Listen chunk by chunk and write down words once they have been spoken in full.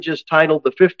is titled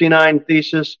The 59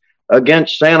 Thesis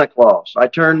Against Santa Claus. I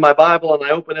turn my Bible and I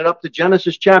open it up to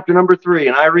Genesis chapter number 3,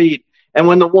 and I read, "And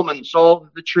when the woman saw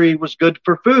that the tree was good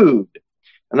for food,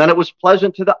 and that it was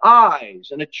pleasant to the eyes,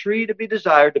 and a tree to be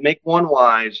desired to make one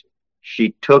wise,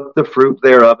 she took the fruit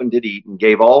thereof and did eat, and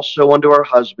gave also unto her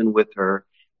husband with her,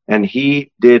 and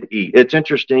he did eat." It's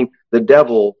interesting. The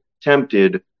devil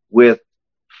tempted with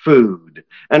food,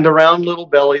 and a round little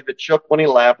belly that shook when he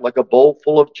laughed like a bowl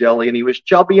full of jelly, and he was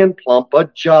chubby and plump, a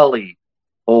jolly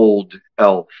old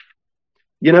elf.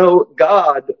 You know,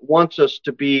 God wants us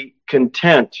to be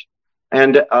content.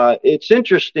 And it's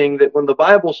interesting that when the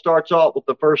Bible starts off with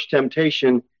the first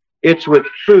temptation, it's with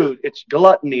food, it's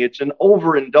gluttony, it's an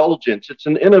overindulgence, it's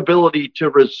an inability to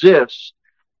resist.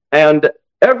 And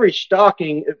every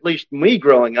stocking, at least me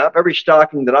growing up, every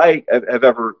stocking that I have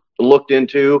ever looked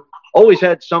into always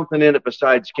had something in it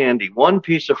besides candy, one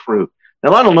piece of fruit.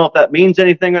 Now, I don't know if that means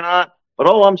anything or not, but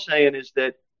all I'm saying is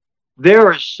that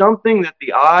there is something that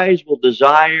the eyes will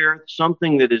desire,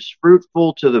 something that is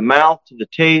fruitful to the mouth, to the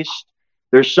taste.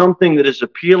 There's something that is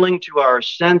appealing to our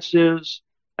senses.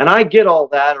 And I get all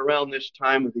that around this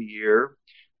time of the year.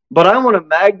 But I want to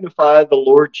magnify the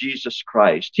Lord Jesus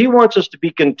Christ. He wants us to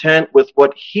be content with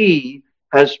what He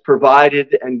has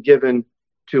provided and given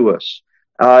to us.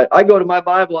 I go to my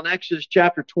Bible in Exodus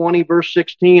chapter 20, verse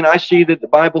 16. I see that the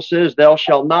Bible says, "Thou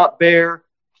shalt not bear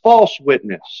false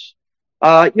witness."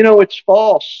 It's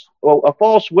false. Well, a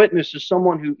false witness is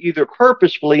someone who either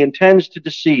purposefully intends to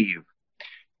deceive.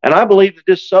 And I believe that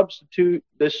this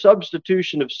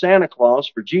substitution of Santa Claus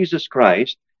for Jesus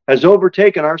Christ has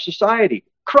overtaken our society.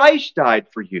 Christ died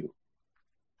for you.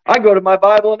 I go to my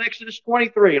Bible in Exodus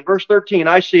 23 and verse 13.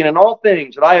 I see, "And in all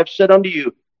things that I have said unto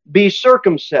you, be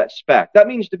circumspect." That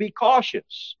means to be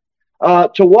cautious,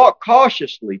 to walk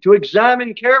cautiously, to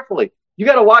examine carefully. You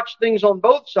got to watch things on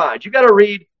both sides. You got to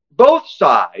read both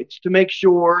sides to make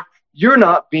sure you're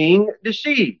not being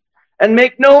deceived. "And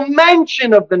make no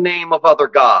mention of the name of other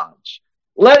gods.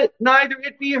 Let it neither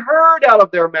it be heard out of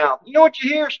their mouth." You know what you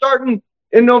hear starting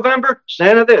in November?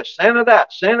 Santa this, Santa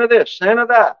that, Santa this, Santa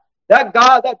that. That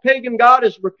God, that pagan God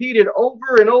is repeated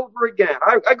over and over again.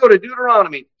 I go to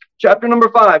Deuteronomy chapter number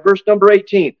 5, verse number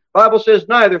 18. Bible says,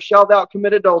 "Neither shalt thou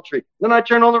commit adultery." Then I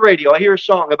turn on the radio. I hear a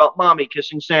song about mommy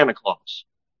kissing Santa Claus.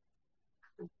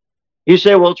 You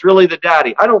say, "Well, it's really the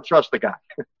daddy." I don't trust the guy.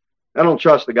 I don't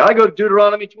trust the guy. I go to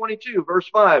Deuteronomy 22, verse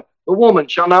 5. "The woman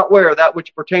shall not wear that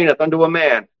which pertaineth unto a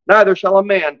man, neither shall a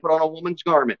man put on a woman's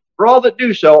garment. For all that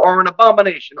do so are an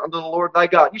abomination unto the Lord thy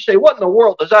God." You say, what in the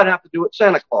world does that have to do with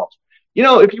Santa Claus? You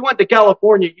know, if you went to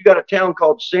California, you got a town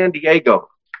called San Diego.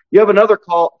 You have another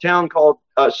town called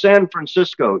San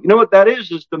Francisco. You know what that is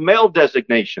the male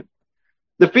designation.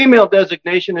 The female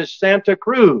designation is Santa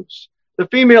Cruz. The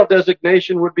female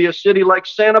designation would be a city like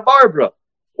Santa Barbara.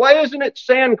 Why isn't it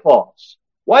Santa Claus?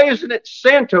 Why isn't it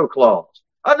Santa Claus?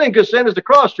 I think because Santa's a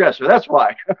cross-dresser. That's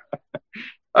why.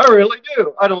 I really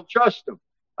do. I don't trust him.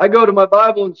 I go to my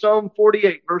Bible in Psalm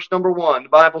 48, verse number 1. The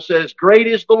Bible says, "Great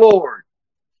is the Lord,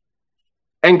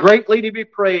 and greatly to be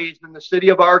praised in the city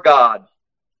of our God,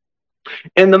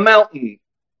 in the mountain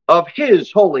of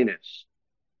His holiness."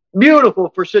 Beautiful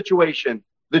for situation.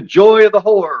 "The joy of the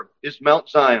whore is Mount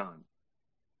Zion,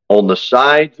 on the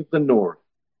sides of the north,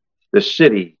 the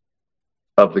city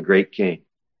of the great King."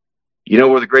 You know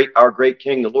where our great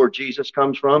King, the Lord Jesus,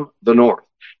 comes from? The north.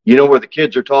 You know where the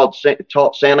kids are taught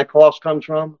Santa Claus comes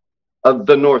from? Of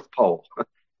the North Pole.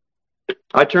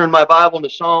 I turn my Bible into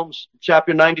Psalms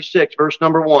chapter 96, verse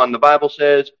number 1. The Bible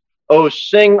says, "Oh,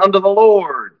 sing unto the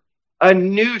Lord a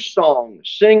new song.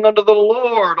 Sing unto the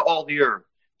Lord, all the earth.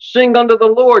 Sing unto the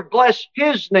Lord, bless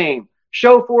His name.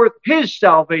 Show forth His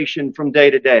salvation from day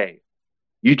to day."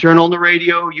 You turn on the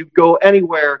radio, you go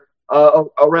anywhere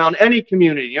around any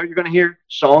community, you're going to hear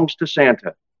songs to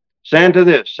Santa. Santa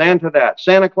this, Santa that.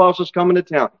 Santa Claus is coming to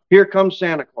town. Here comes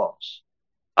Santa Claus.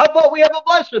 I thought we have a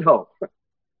blessed hope.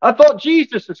 I thought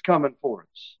Jesus is coming for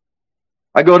us.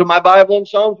 I go to my Bible in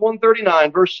Psalms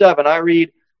 139, verse 7. I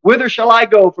read, "Whither shall I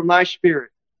go from thy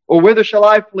spirit? Or whither shall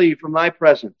I flee from thy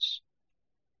presence?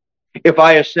 If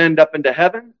I ascend up into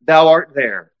heaven, thou art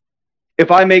there.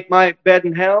 If I make my bed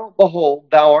in hell, behold,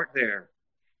 thou art there.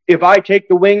 If I take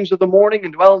the wings of the morning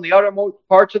and dwell in the uttermost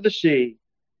parts of the sea,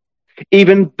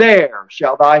 even there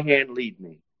shall thy hand lead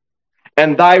me,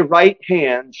 and thy right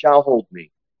hand shall hold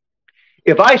me.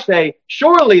 If I say,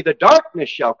 surely the darkness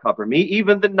shall cover me,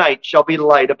 even the night shall be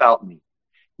light about me.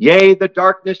 Yea, the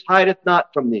darkness hideth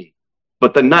not from thee,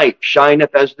 but the night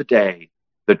shineth as the day.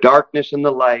 The darkness and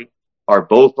the light are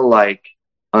both alike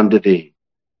unto thee."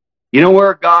 You know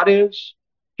where God is?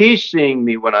 He's seeing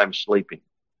me when I'm sleeping.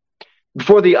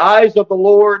 For the eyes of the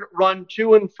Lord run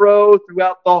to and fro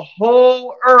throughout the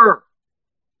whole earth.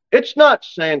 It's not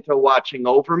Santa watching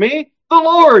over me. The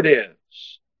Lord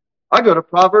is. I go to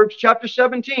Proverbs chapter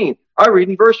 17. I read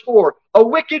in verse 4, a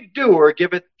wicked doer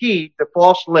giveth heed to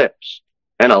false lips,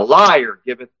 and a liar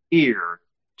giveth ear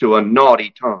to a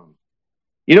naughty tongue.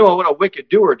 You know what a wicked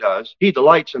doer does? He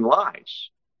delights in lies.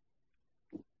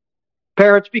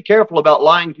 Parents, be careful about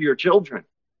lying to your children.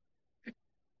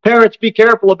 Parents, be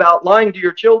careful about lying to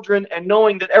your children and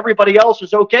knowing that everybody else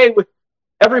is okay with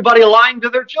everybody lying to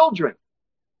their children.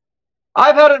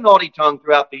 I've had a naughty tongue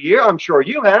throughout the year. I'm sure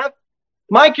you have.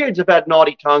 My kids have had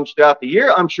naughty tongues throughout the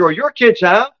year. I'm sure your kids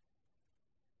have.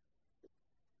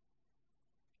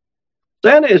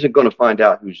 Santa isn't going to find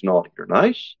out who's naughty or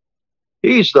nice.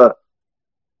 He's the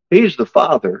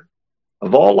father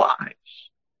of all lives.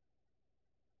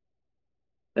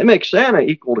 They make Santa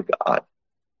equal to God.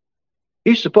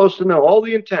 He's supposed to know all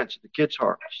the intents of the kids'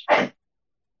 hearts.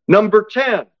 Number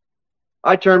 10,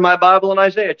 I turn my Bible in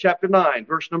Isaiah chapter 9,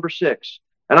 verse number 6.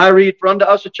 And I read, for unto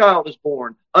us a child is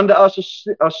born, unto us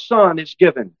a son is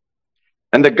given.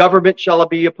 And the government shall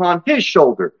be upon his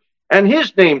shoulder. And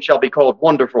his name shall be called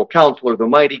Wonderful Counselor, the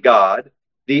Mighty God,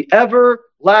 the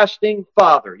Everlasting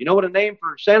Father. You know what a name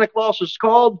for Santa Claus is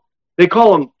called? They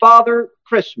call him Father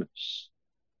Christmas.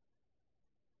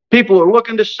 People are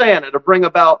looking to Santa to bring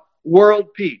about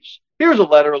world peace. Here's a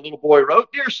letter a little boy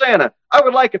wrote. Dear Santa, I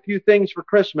would like a few things for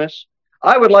Christmas.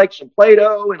 I would like some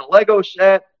Play-Doh and a Lego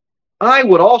set. I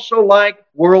would also like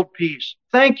world peace.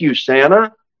 Thank you,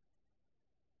 Santa.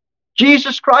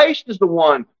 Jesus Christ is the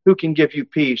one who can give you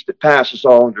peace that passes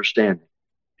all understanding.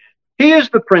 He is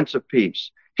the Prince of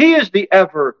Peace. He is the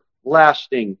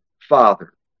everlasting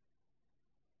Father.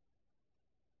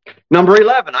 Number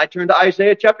 11, I turn to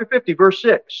Isaiah chapter 50, verse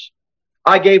 6.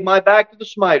 I gave my back to the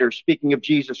smiters, speaking of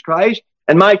Jesus Christ,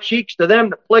 and my cheeks to them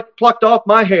that plucked off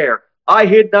my hair. I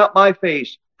hid not my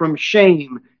face from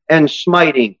shame and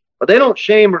smiting. But they don't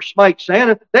shame or smite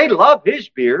Santa. They love his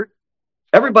beard.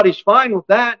 Everybody's fine with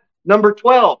that. Number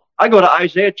 12, I go to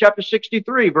Isaiah chapter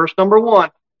 63, verse number 1.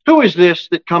 Who is this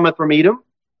that cometh from Edom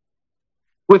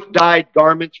with dyed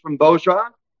garments from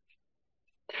Bozrah?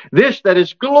 This that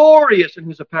is glorious in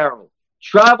his apparel,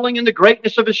 traveling in the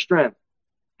greatness of his strength,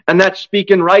 and that speak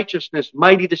in righteousness,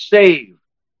 mighty to save.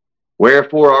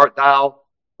 Wherefore art thou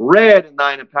red in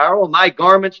thine apparel, and thy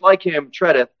garments like him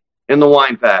treadeth in the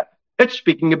wine vat. It's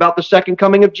speaking about the second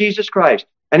coming of Jesus Christ,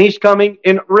 and he's coming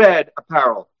in red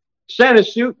apparel.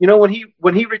 Santa's suit, you know, when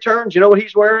he returns, you know what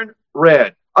he's wearing?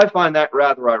 Red. I find that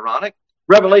rather ironic.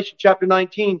 Revelation chapter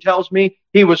 19 tells me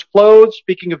he was clothed,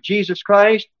 speaking of Jesus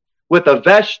Christ, with a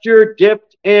vesture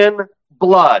dipped in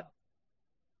blood.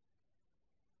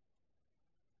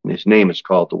 And his name is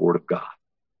called the Word of God.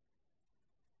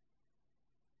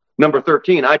 Number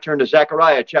 13, I turn to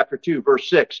Zechariah chapter 2, verse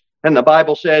 6. And the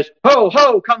Bible says, ho,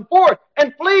 ho, come forth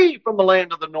and flee from the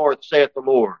land of the north, saith the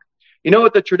Lord. You know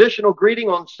what the traditional greeting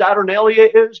on Saturnalia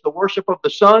is? The worship of the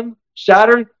sun,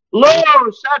 Saturn. Lo,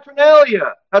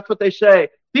 Saturnalia. That's what they say.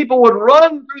 People would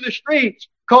run through the streets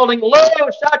calling, lo,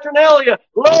 Saturnalia,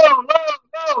 lo, lo,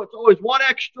 lo. It's always one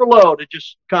extra low to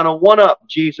just kind of one-up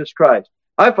Jesus Christ.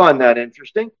 I find that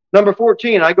interesting. Number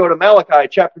 14, I go to Malachi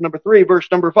chapter number 3, verse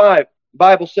number 5. The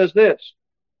Bible says this.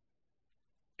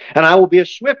 And I will be a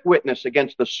swift witness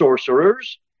against the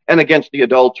sorcerers, and against the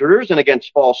adulterers, and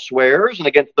against false swearers, and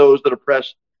against those that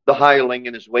oppress the hireling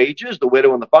in his wages, the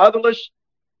widow and the fatherless,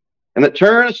 and that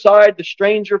turn aside the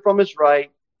stranger from his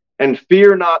right, and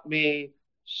fear not me,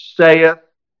 saith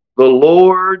the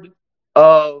Lord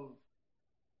of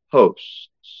hosts.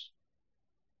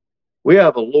 We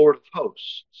have a Lord of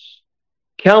hosts,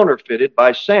 counterfeited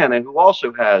by Santa, who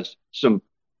also has some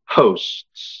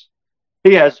hosts.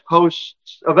 He has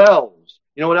hosts of elves.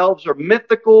 You know what elves are?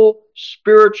 Mythical,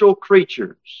 spiritual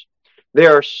creatures. They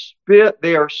are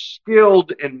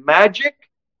skilled in magic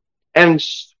and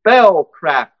spell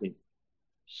crafting.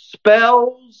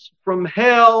 Spells from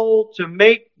hell to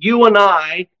make you and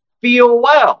I feel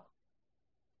well.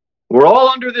 We're all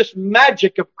under this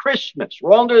magic of Christmas.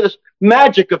 We're all under this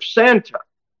magic of Santa.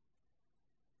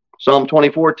 Psalm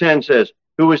 24:10 says,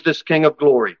 who is this King of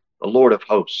glory? The Lord of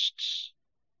hosts.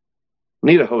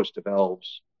 We need a host of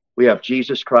elves. We have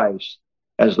Jesus Christ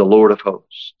as the Lord of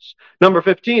hosts. Number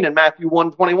 15 in Matthew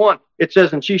 1:21, it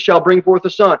says, and she shall bring forth a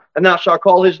son, and thou shalt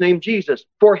call his name Jesus,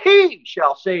 for he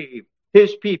shall save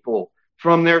his people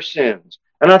from their sins.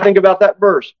 And I think about that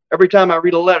verse every time I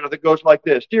read a letter that goes like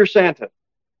this. Dear Santa,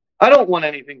 I don't want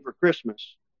anything for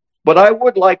Christmas, but I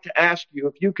would like to ask you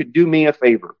if you could do me a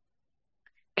favor.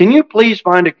 Can you please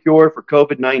find a cure for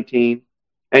COVID-19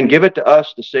 and give it to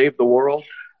us to save the world?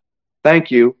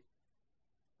 Thank you.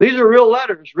 These are real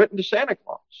letters written to Santa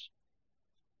Claus.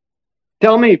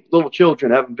 Tell me little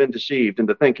children haven't been deceived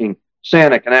into thinking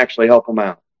Santa can actually help them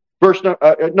out.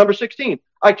 Number 16,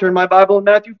 I turn my Bible in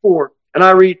Matthew 4, and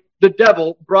I read, the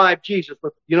devil bribed Jesus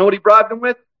with, you know what he bribed him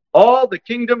with? All the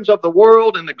kingdoms of the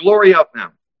world and the glory of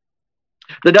them.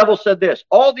 The devil said this,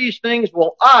 all these things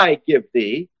will I give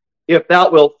thee if thou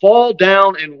wilt fall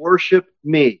down and worship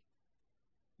me.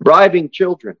 Bribing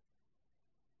children.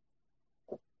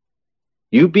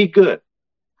 You be good,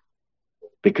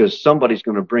 because somebody's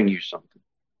going to bring you something.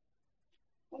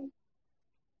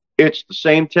 It's the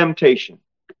same temptation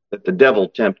that the devil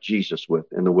tempted Jesus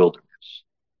with in the wilderness.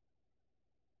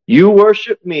 You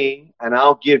worship me, and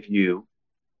I'll give you.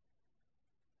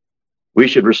 We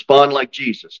should respond like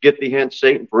Jesus. Get thee hence,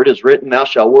 Satan, for it is written, thou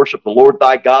shalt worship the Lord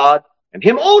thy God, and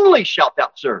him only shalt thou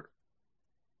serve.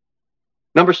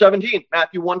 Number 17,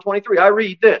 Matthew 1:23. I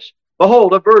read this.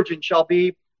 Behold, a virgin shall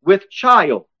be with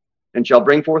child, and shall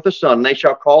bring forth a son. And they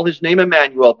shall call his name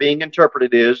Emmanuel, being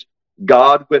interpreted is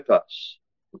God with us.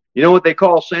 You know what they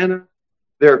call Santa?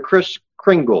 They're Kris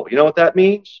Kringle. You know what that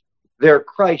means? They're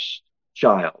Christ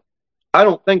child. I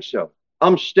don't think so.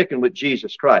 I'm sticking with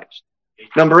Jesus Christ.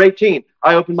 Number 18,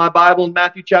 I open my Bible in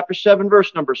Matthew chapter 7,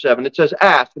 verse number 7. It says,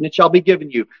 ask, and it shall be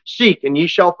given you. Seek, and ye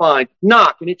shall find.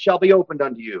 Knock, and it shall be opened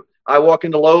unto you. I walk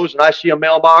into Lowe's, and I see a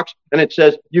mailbox, and it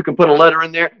says, you can put a letter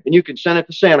in there, and you can send it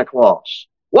to Santa Claus.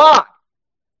 Why?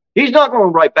 He's not going to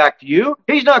write back to you.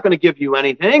 He's not going to give you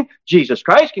anything. Jesus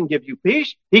Christ can give you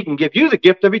peace. He can give you the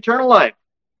gift of eternal life.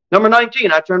 Number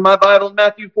 19, I turn my Bible in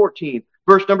Matthew 14,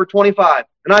 verse number 25,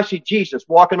 and I see Jesus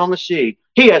walking on the sea.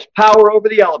 He has power over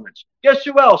the elements. Guess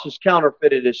who else is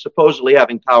counterfeited as supposedly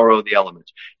having power over the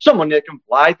elements? Someone that can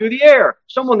fly through the air.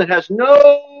 Someone that has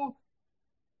no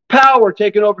power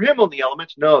taken over him on the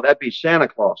elements. No, that'd be Santa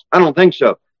Claus. I don't think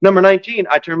so. Number 19,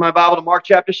 I turn my Bible to Mark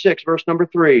chapter 6, verse number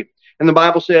 3. And the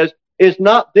Bible says, is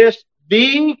not this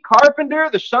the carpenter,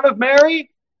 the son of Mary?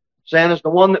 Santa's the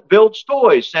one that builds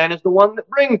toys. Santa's the one that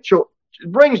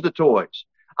brings the toys.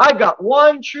 I've got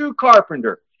one true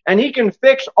carpenter, and he can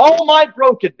fix all my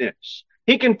brokenness.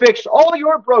 He can fix all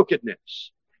your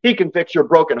brokenness. He can fix your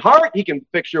broken heart. He can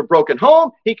fix your broken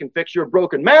home. He can fix your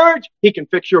broken marriage. He can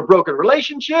fix your broken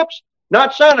relationships.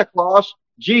 Not Santa Claus,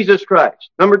 Jesus Christ.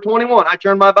 Number 21, I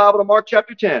turn my Bible to Mark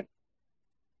chapter 10.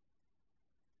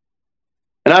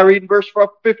 And I read in verse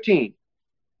 15.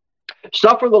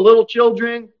 Suffer the little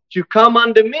children to come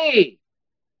unto me,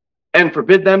 and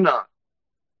forbid them not.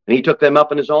 And he took them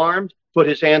up in his arms, put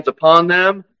his hands upon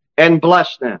them, and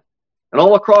blessed them. And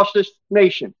all across this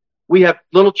nation, we have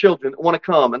little children that want to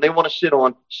come, and they want to sit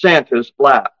on Santa's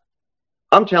lap.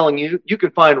 I'm telling you, you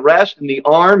can find rest in the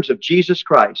arms of Jesus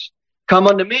Christ. Come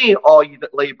unto me, all you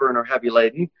that labor and are heavy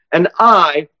laden, and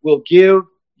I will give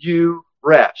you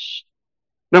rest.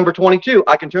 Number 22,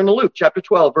 I can turn to Luke chapter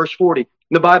 12, verse 40.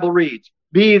 The Bible reads,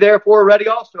 be ye therefore ready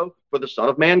also, for the Son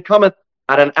of Man cometh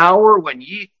at an hour when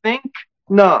ye think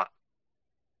not.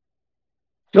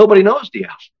 Nobody knows the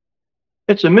hour.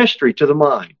 It's a mystery to the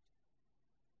mind.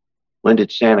 When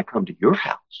did Santa come to your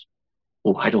house?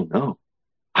 Oh, I don't know.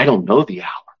 I don't know the hour.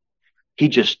 He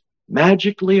just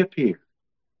magically appeared.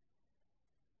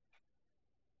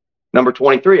 Number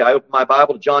 23, I open my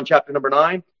Bible to John chapter number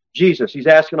 9. Jesus, he's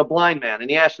asking a blind man, and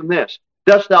he asked him this,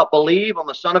 dost thou believe on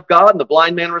the Son of God? And the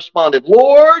blind man responded,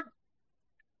 Lord,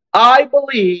 I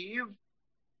believe.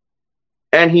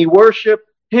 And he worshiped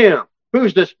him.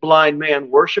 Who's this blind man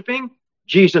worshiping?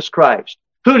 Jesus Christ.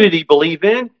 Who did he believe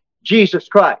in? Jesus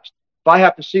Christ. If I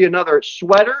have to see another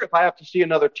sweater, if I have to see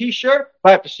another t-shirt, if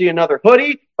I have to see another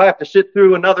hoodie, if I have to sit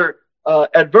through another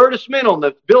advertisement on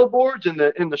the billboards in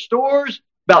the stores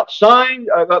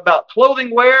about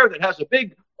clothing wear that has a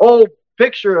big old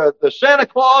picture of the Santa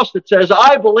Claus that says,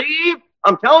 I believe,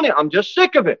 I'm telling you, I'm just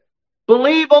sick of it.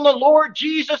 Believe on the Lord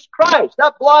Jesus Christ.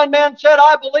 That blind man said,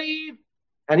 I believe.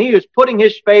 And he is putting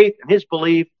his faith and his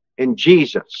belief in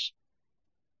Jesus.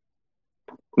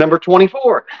 Number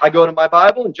 24, I go to my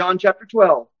Bible in John chapter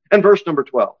 12 and verse number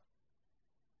 12.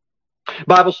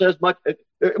 Bible says,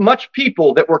 much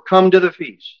people that were come to the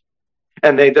feast,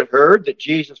 and they that heard that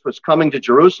Jesus was coming to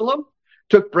Jerusalem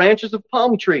took branches of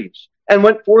palm trees and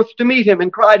went forth to meet him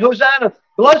and cried, Hosanna,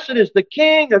 blessed is the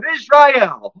King of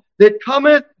Israel that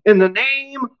cometh in the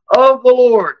name of the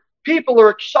Lord. People are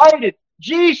excited.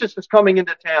 Jesus is coming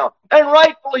into town, and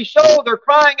rightfully so. They're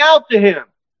crying out to him.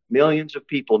 Millions of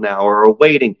people now are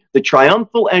awaiting the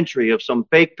triumphal entry of some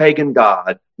fake pagan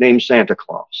god named Santa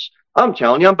Claus. I'm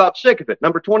telling you, I'm about sick of it.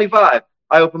 Number 25,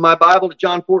 I open my Bible to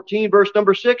John 14, verse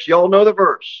number 6. You all know the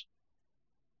verse.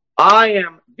 I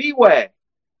am the way,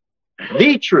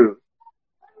 the truth,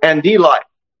 and the life.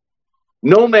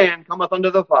 No man cometh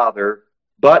unto the Father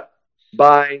but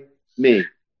by me. You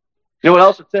know what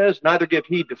else it says? Neither give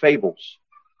heed to fables.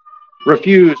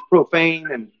 Refuse profane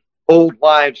and old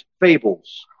wives'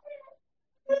 fables.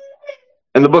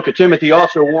 And the book of Timothy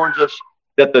also warns us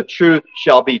that the truth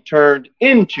shall be turned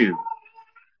into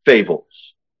fables.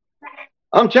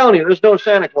 I'm telling you, there's no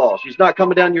Santa Claus. He's not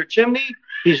coming down your chimney.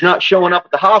 He's not showing up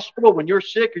at the hospital when you're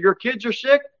sick or your kids are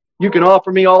sick. You can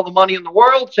offer me all the money in the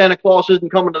world. Santa Claus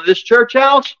isn't coming to this church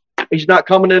house. He's not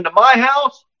coming into my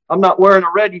house. I'm not wearing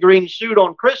a red and green suit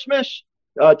on Christmas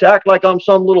to act like I'm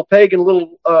some little pagan,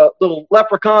 little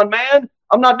leprechaun man.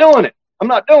 I'm not doing it. I'm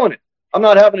not doing it. I'm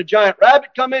not having a giant rabbit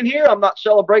come in here. I'm not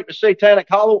celebrating a satanic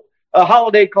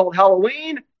holiday called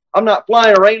Halloween. I'm not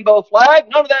flying a rainbow flag.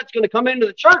 None of that's going to come into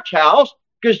the church house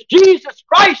because Jesus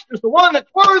Christ is the one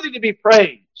that's worthy to be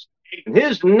praised. And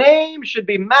his name should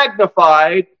be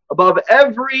magnified above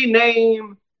every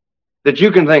name that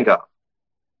you can think of.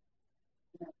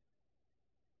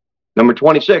 Number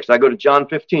 26, I go to John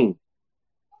 15.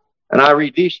 And I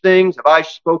read, these things have I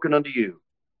spoken unto you,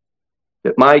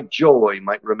 that my joy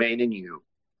might remain in you,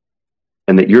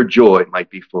 and that your joy might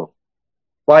be full.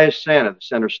 Why is Santa the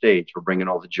center stage for bringing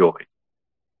all the joy?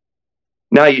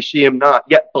 Now you see him not,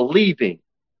 yet believing,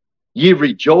 ye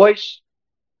rejoice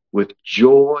with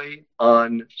joy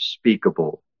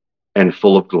unspeakable and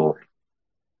full of glory.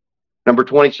 Number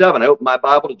 27, I open my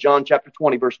Bible to John chapter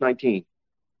 20, verse 19.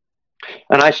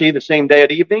 And I see the same day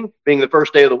at evening, being the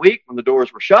first day of the week, when the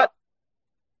doors were shut,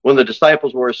 when the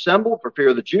disciples were assembled for fear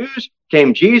of the Jews,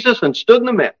 came Jesus and stood in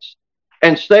the midst,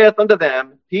 and saith unto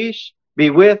them, peace be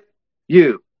with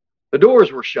you. The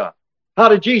doors were shut. How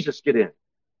did Jesus get in?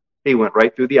 He went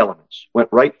right through the elements, went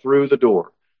right through the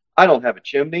door. I don't have a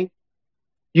chimney.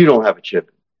 You don't have a chimney.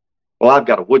 Well, I've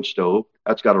got a wood stove.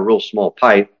 That's got a real small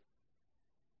pipe.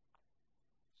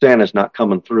 Santa's not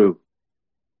coming through.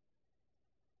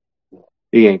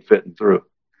 He ain't fitting through.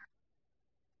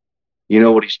 You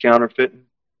know what he's counterfeiting?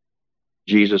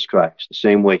 Jesus Christ, the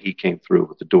same way he came through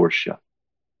with the door shut.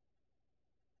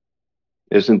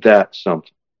 Isn't that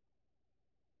something?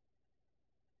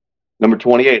 Number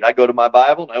 28, I go to my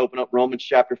Bible and I open up Romans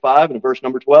chapter 5 and verse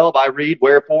number 12. I read,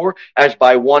 wherefore, as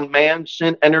by one man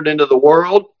sin entered into the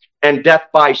world, and death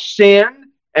by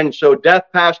sin, and so death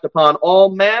passed upon all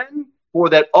men, for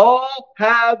that all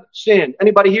have sinned.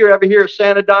 Anybody here ever hear of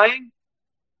Santa dying?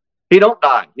 He don't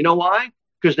die. You know why?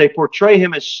 Because they portray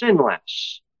him as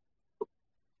sinless.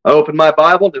 I open my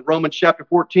Bible to Romans chapter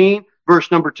 14, verse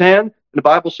number 10. And the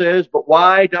Bible says, but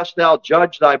why dost thou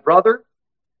judge thy brother?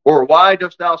 Or why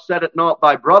dost thou set it not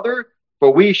thy brother?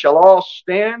 For we shall all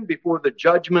stand before the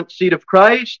judgment seat of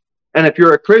Christ. And if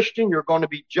you're a Christian, you're going to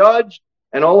be judged.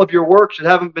 And all of your works that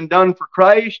haven't been done for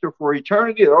Christ or for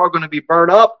eternity, they're all going to be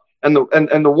burned up. And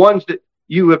the ones that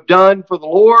you have done for the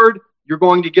Lord, you're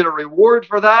going to get a reward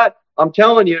for that. I'm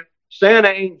telling you, Santa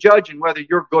ain't judging whether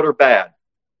you're good or bad.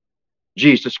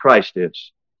 Jesus Christ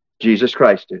is. Jesus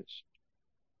Christ is.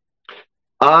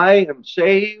 I am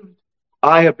saved.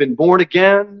 I have been born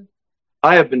again.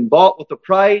 I have been bought with a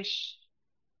price.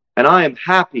 And I am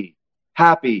happy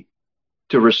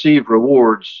to receive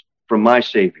rewards from my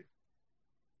Savior.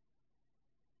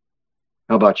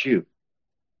 How about you?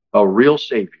 A real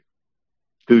Savior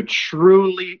who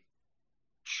truly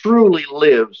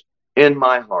lives in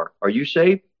my heart. Are you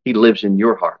saved? He lives in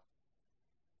your heart.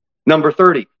 Number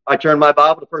 30, I turn my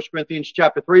Bible to 1 Corinthians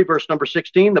chapter 3, verse number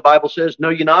 16. The Bible says, know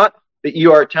ye not that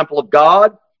you are a temple of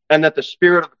God, and that the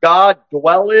Spirit of God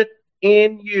dwelleth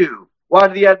in you? Why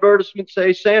did the advertisement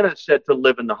say Santa said to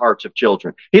live in the hearts of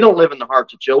children? He don't live in the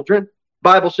hearts of children. The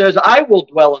Bible says, I will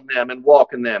dwell in them and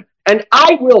walk in them, and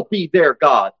I will be their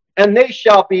God, and they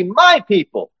shall be my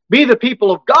people. Be the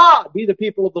people of God. Be the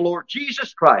people of the Lord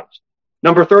Jesus Christ.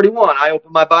 Number 31, I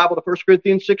open my Bible to 1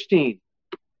 Corinthians 16.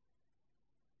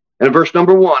 And in verse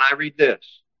number 1, I read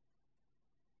this.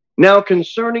 Now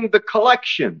concerning the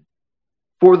collection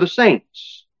for the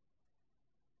saints,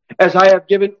 as I have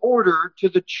given order to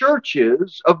the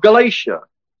churches of Galatia,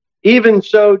 even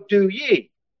so do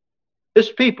ye. This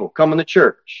people come in the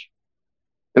church,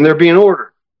 and they're being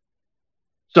ordered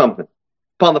something.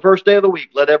 Upon the first day of the week,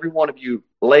 let every one of you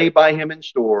lay by him in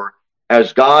store,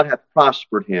 as God hath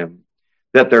prospered him,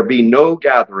 that there be no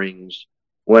gatherings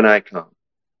when I come.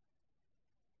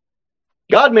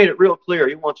 God made it real clear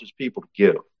he wants his people to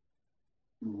give.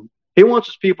 He wants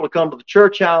his people to come to the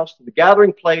church house, to the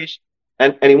gathering place,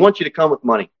 and he wants you to come with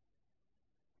money.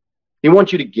 He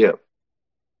wants you to give.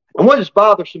 And what is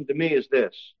bothersome to me is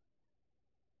this.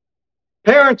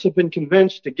 Parents have been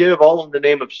convinced to give all in the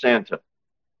name of Santa.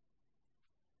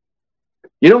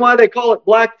 You know why they call it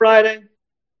Black Friday?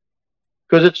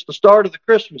 because it's the start of the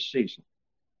Christmas season.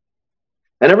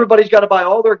 And everybody's got to buy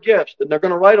all their gifts, and they're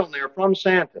going to write on there, from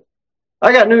Santa.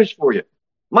 I got news for you.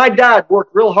 My dad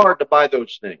worked real hard to buy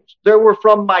those things. They were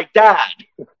from my dad.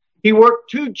 He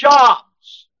worked 2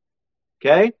 jobs.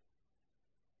 Okay?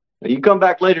 Now, you come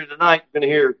back later tonight, you're going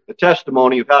to hear a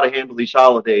testimony of how to handle these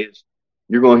holidays.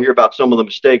 You're going to hear about some of the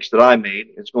mistakes that I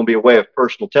made. It's going to be a way of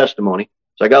personal testimony.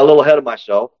 So I got a little ahead of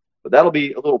myself, but that'll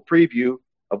be a little preview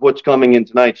of what's coming in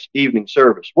tonight's evening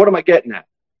service. What am I getting at?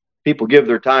 People give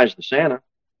their tithes to Santa.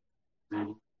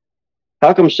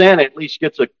 How come Santa at least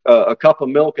gets a cup of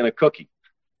milk and a cookie?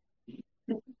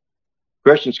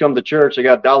 Christians come to church, they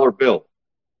got a dollar bill.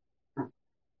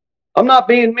 I'm not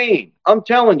being mean. I'm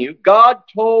telling you, God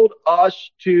told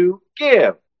us to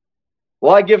give.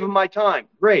 Well, I give him my time.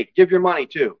 Great. Give your money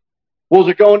too. Well, is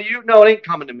it going to you? No, it ain't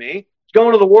coming to me. It's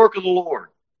going to the work of the Lord.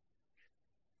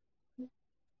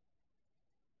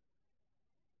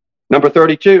 Number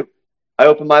 32. I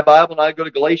open my Bible and I go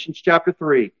to Galatians chapter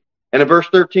 3. And in verse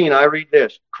 13, I read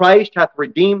this. Christ hath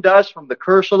redeemed us from the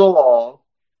curse of the law,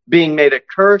 being made a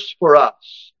curse for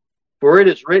us. For it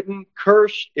is written,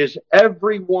 cursed is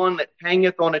every one that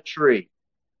hangeth on a tree.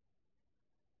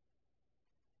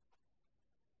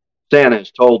 Santa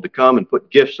is told to come and put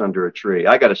gifts under a tree.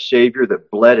 I got a Savior that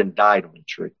bled and died on a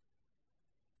tree,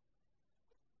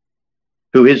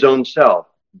 who his own self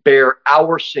bare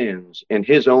our sins in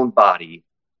his own body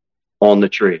on the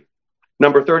tree.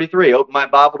 Number 33, open my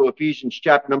Bible to Ephesians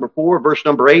chapter number 4, verse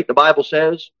number 8. The Bible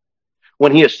says,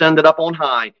 when he ascended up on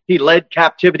high, he led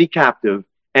captivity captive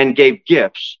and gave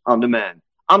gifts unto men.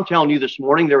 I'm telling you this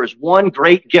morning, there is one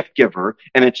great gift giver,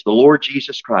 and it's the Lord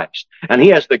Jesus Christ. And he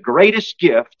has the greatest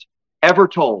gift ever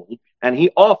told, and he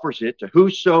offers it to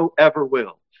whosoever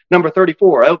will. Number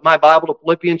 34, I open my Bible to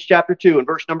Philippians chapter 2 and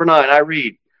verse number 9. I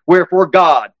read, wherefore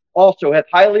God also hath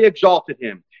highly exalted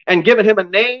him and given him a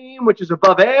name which is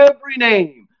above every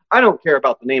name. I don't care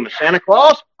about the name of Santa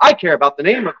Claus. I care about the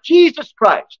name of Jesus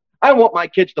Christ. I want my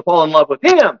kids to fall in love with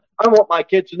him. I want my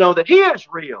kids to know that he is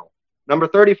real. Number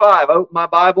 35, I open my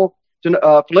Bible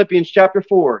to Philippians chapter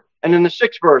 4. And in the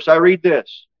 6th verse, I read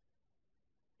this.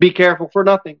 Be careful for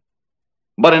nothing,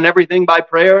 but in everything by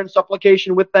prayer and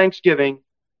supplication with thanksgiving.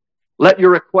 Let your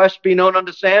request be known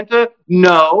unto Santa?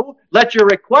 No. Let your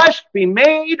request be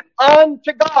made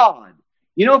unto God.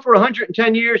 You know, for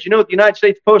 110 years, you know what the United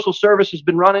States Postal Service has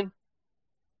been running?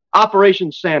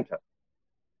 Operation Santa.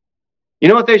 You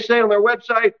know what they say on their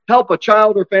website? Help a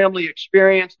child or family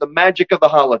experience the magic of the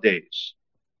holidays.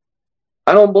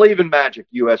 I don't believe in magic,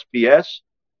 USPS.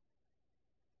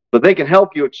 But they can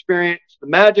help you experience the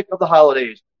magic of the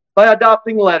holidays by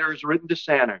adopting letters written to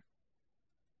Santa.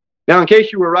 Now, in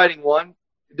case you were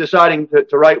deciding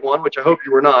to write one, which I hope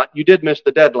you were not, you did miss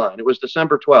the deadline. It was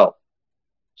December 12th.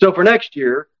 So for next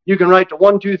year, you can write to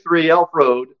 123 Elf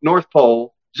Road, North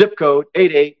Pole, zip code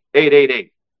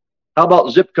 88888. How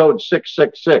about zip code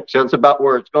 666? That's about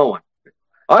where it's going.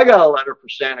 I got a letter for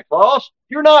Santa Claus.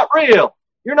 You're not real.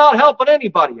 You're not helping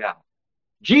anybody out.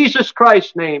 Jesus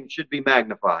Christ's name should be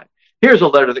magnified. Here's a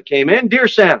letter that came in. Dear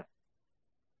Santa,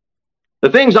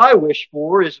 the things I wish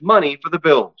for is money for the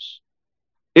bills.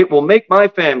 It will make my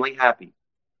family happy.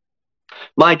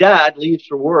 My dad leaves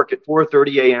for work at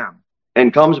 4:30 a.m.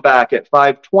 and comes back at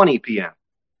 5:20 p.m.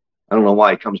 I don't know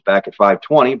why he comes back at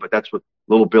 5:20, but that's what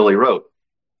little Billy wrote.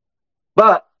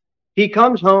 But he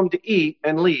comes home to eat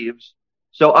and leaves,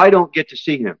 so I don't get to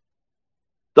see him.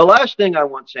 The last thing I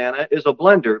want, Santa, is a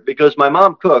blender because my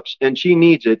mom cooks and she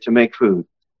needs it to make food.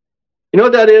 You know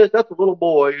what that is? That's a little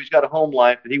boy who's got a home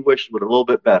life that he wishes was a little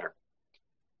bit better.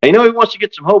 And you know who he wants to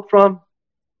get some hope from?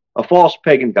 A false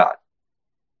pagan god.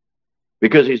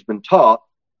 Because he's been taught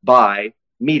by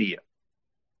media.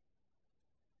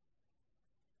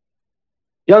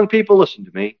 Young people, listen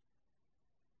to me.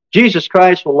 Jesus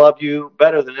Christ will love you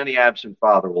better than any absent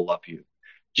father will love you.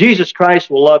 Jesus Christ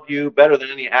will love you better than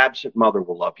any absent mother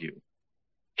will love you.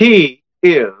 He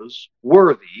is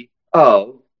worthy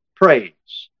of praise.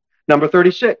 Number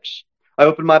 36. I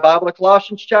open my Bible to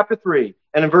Colossians chapter 3.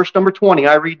 And in verse number 20,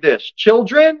 I read this.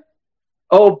 Children,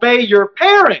 obey your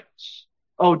parents.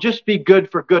 Oh, just be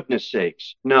good for goodness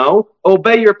sakes. No,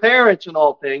 obey your parents in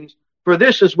all things, for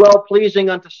this is well-pleasing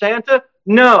unto Santa.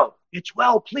 No, it's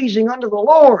well-pleasing unto the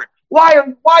Lord.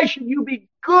 Why should you be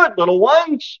good, little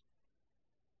ones?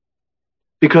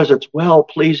 Because it's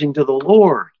well-pleasing to the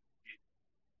Lord.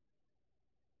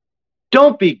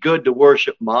 Don't be good to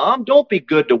worship mom. Don't be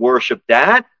good to worship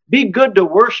dad. Be good to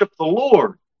worship the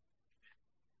Lord.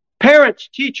 Parents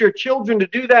teach your children to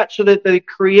do that so that they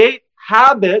create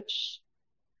habits,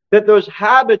 that those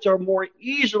habits are more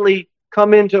easily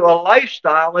come into a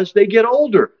lifestyle as they get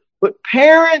older. But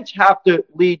parents have to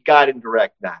lead, guide, and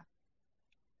direct that.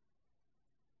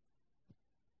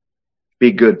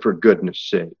 Be good for goodness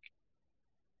sake.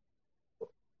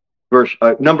 Verse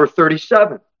number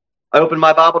 37. I open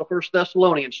my Bible to 1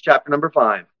 Thessalonians chapter number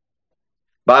 5.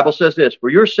 Bible says this, for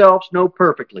yourselves know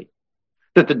perfectly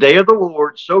that the day of the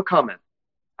Lord so cometh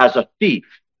as a thief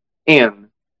in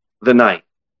the night.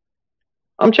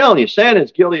 I'm telling you, Santa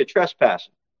is guilty of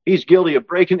trespassing. He's guilty of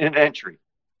breaking in entry.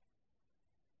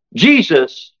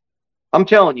 Jesus, I'm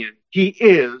telling you, he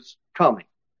is coming.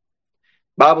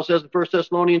 Bible says in 1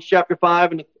 Thessalonians chapter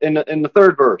 5 in the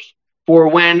third verse, for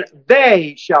when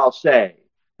they shall say,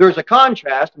 there's a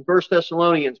contrast in 1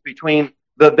 Thessalonians between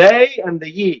the they and the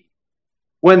ye.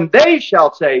 When they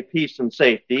shall say peace and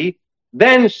safety,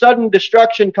 then sudden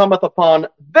destruction cometh upon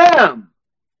them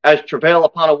as travail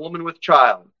upon a woman with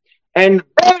child, and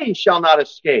they shall not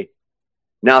escape.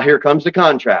 Now here comes the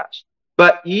contrast.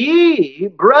 But ye,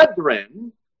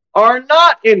 brethren, are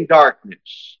not in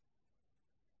darkness,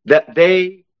 that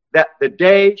the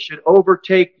day should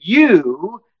overtake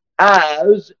you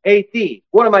as a thief.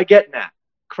 What am I getting at?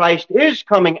 Christ is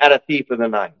coming at a thief of the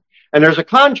night. And there's a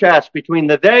contrast between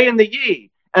the they and the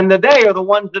ye. And the they are the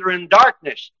ones that are in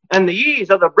darkness. And the ye's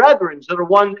are the brethren that are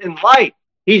ones in light.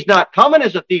 He's not coming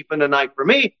as a thief in the night for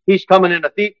me. He's coming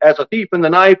as a thief in the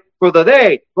night for the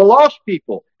they, the lost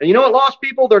people. And you know what, lost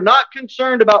people? They're not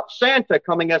concerned about Santa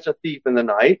coming as a thief in the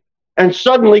night and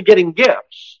suddenly getting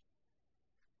gifts.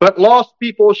 But lost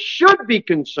people should be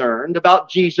concerned about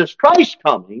Jesus Christ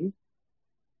coming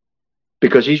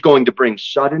because he's going to bring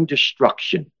sudden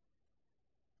destruction.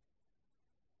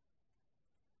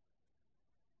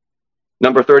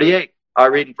 Number 38, I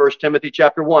read in 1 Timothy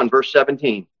chapter 1, verse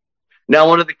 17.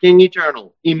 Now unto the King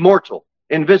eternal, immortal,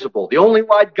 invisible, the only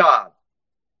wise God,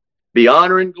 be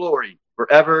honor and glory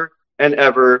forever and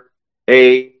ever.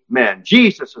 Amen.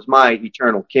 Jesus is my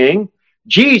eternal King.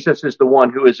 Jesus is the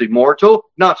one who is immortal,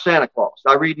 not Santa Claus.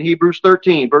 I read in Hebrews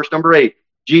 13, verse number 8.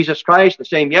 Jesus Christ, the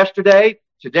same yesterday,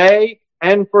 today,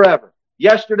 and forever.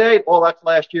 Yesterday, oh, that's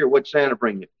last year. What'd Santa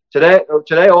bring you? Today,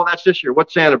 oh, that's this year.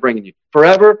 What's Santa bringing you?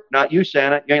 Forever? Not you,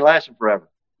 Santa. You ain't lasting forever.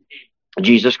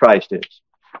 Jesus Christ is.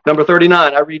 Number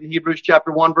 39, I read in Hebrews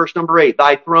chapter 1, verse number 8.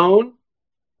 Thy throne,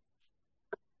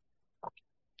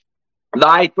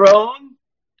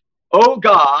 O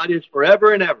God, is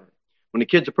forever and ever. When the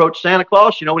kids approach Santa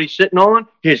Claus, you know what he's sitting on?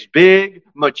 His big,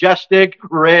 majestic,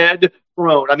 red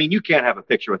throne. I mean, you can't have a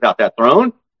picture without that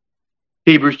throne.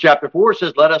 Hebrews chapter 4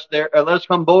 says, let us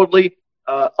come boldly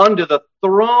under the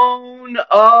throne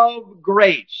of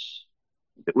grace,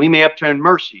 that we may obtain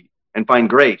mercy and find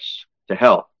grace to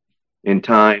help in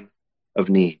time of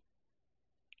need.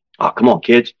 Oh, come on,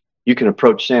 kids. You can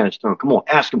approach Santa's throne. Come on,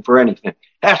 ask him for anything.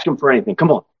 Ask him for anything.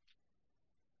 Come on.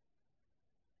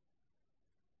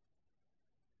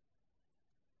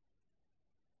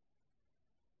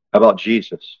 How about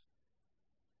Jesus?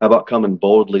 How about coming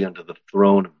boldly under the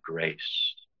throne of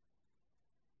grace?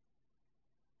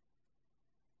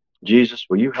 Jesus,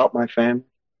 will you help my family?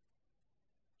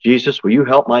 Jesus, will you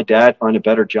help my dad find a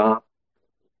better job?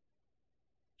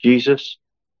 Jesus,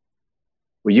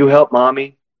 will you help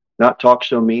mommy not talk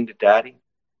so mean to daddy?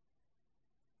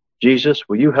 Jesus,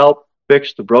 will you help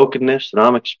fix the brokenness that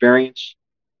I'm experiencing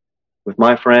with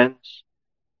my friends?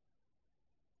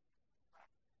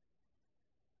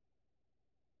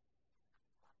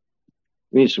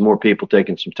 We need some more people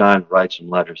taking some time to write some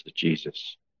letters to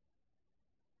Jesus.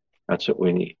 That's what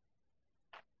we need.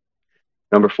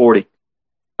 Number 40.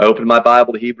 I opened my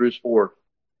Bible to Hebrews 4.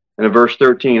 And in verse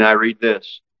 13, I read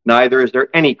this. Neither is there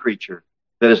any creature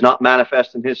that is not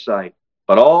manifest in his sight,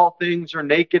 but all things are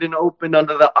naked and open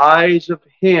under the eyes of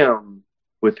him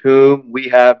with whom we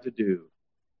have to do.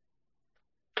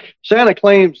 Santa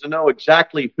claims to know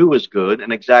exactly who is good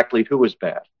and exactly who is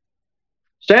bad.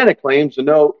 Santa claims to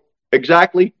know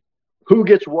exactly who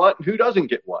gets what and who doesn't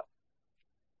get what.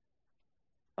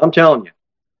 I'm telling you,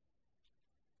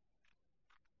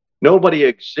 nobody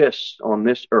exists on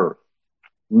this earth,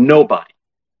 nobody,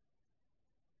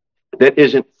 that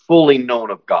isn't fully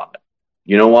known of God.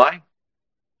 You know why?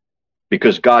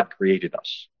 Because God created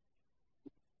us.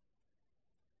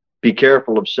 Be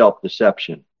careful of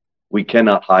self-deception. We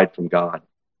cannot hide from God.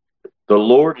 The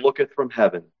Lord looketh from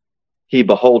heaven. He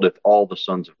beholdeth all the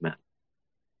sons of men.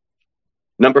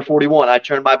 Number 41, I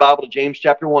turn my Bible to James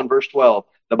chapter 1, verse 12.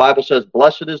 The Bible says,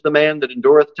 blessed is the man that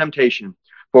endureth temptation,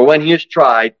 for when he is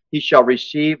tried, he shall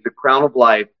receive the crown of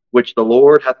life, which the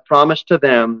Lord hath promised to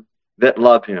them that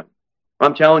love him.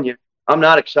 I'm telling you, I'm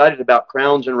not excited about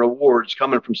crowns and rewards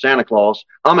coming from Santa Claus.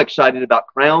 I'm excited about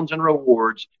crowns and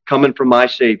rewards coming from my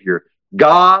Savior.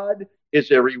 God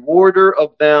is a rewarder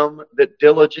of them that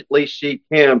diligently seek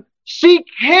him. Seek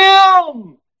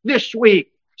him this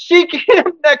week. Seek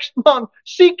him next month.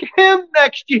 Seek him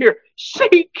next year.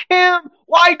 Seek him.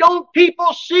 Why don't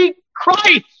people seek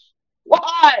Christ?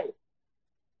 Why?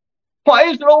 Why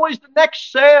is it always the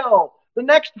next sale, the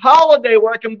next holiday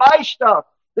where I can buy stuff,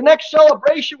 the next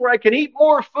celebration where I can eat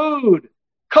more food?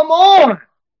 Come on.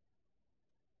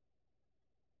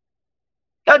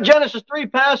 That Genesis 3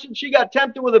 passage, she got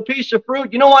tempted with a piece of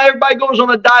fruit. You know why everybody goes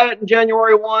on a diet in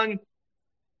January 1?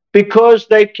 Because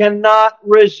they cannot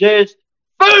resist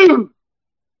food.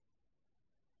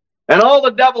 And all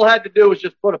the devil had to do was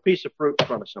just put a piece of fruit in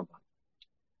front of somebody.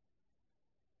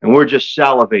 And we're just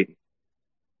salivating.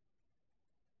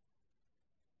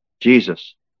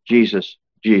 Jesus, Jesus,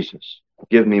 Jesus.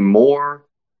 Give me more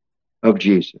of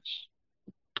Jesus.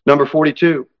 Number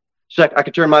 42. I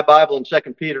could turn my Bible in 2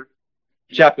 Peter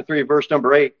chapter 3, verse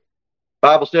number 8. The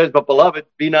Bible says, but beloved,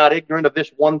 be not ignorant of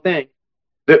this one thing,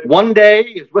 that one day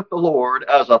is with the Lord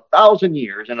as 1,000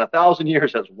 years, and 1,000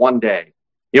 years as one day.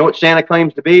 You know what Santa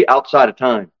claims to be? Outside of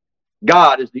time.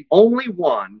 God is the only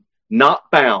one not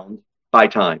bound by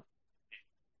time.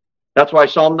 That's why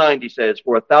Psalm 90 says,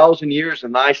 for 1,000 years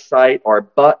in thy sight are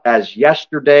but as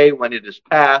yesterday when it is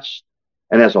past,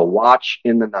 and as a watch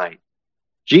in the night.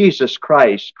 Jesus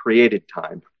Christ created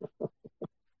time.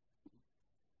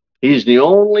 He's the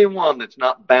only one that's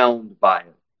not bound by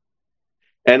it.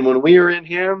 And when we are in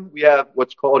him, we have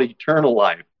what's called eternal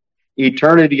life.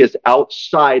 Eternity is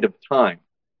outside of time.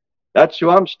 That's who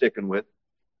I'm sticking with.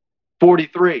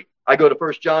 43. I go to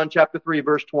 1 John chapter 3,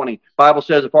 verse 20. Bible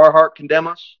says, if our heart condemn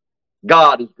us,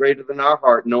 God is greater than our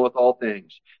heart, knoweth all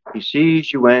things. He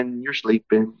sees you when you're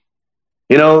sleeping.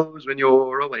 He knows when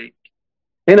you're awake.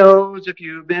 He knows if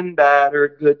you've been bad or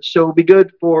good. So be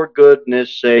good for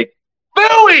goodness sake.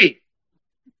 Phooey!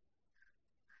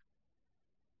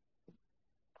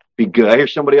 Be good. I hear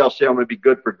somebody else say, I'm going to be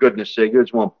good for goodness sake. You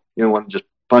just want to just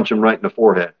punch him right in the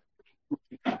forehead.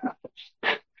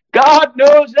 God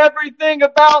knows everything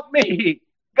about me.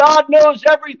 God knows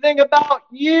everything about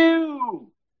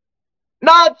you.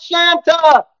 Not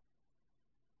Santa.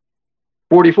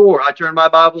 44. I turn my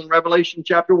Bible in Revelation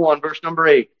chapter 1, verse number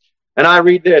 8. And I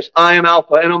read this. I am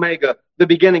Alpha and Omega, the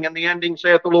beginning and the ending,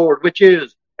 saith the Lord, which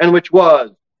is, and which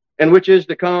was, and which is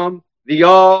to come, the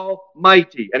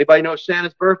Almighty. Anybody know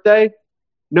Santa's birthday?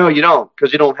 No, you don't,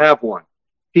 because you don't have one.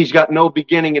 He's got no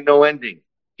beginning and no ending.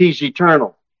 He's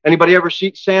eternal. Anybody ever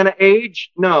see Santa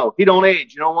age? No, he don't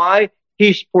age. You know why?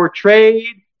 He's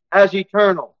portrayed as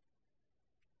eternal.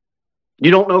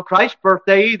 You don't know Christ's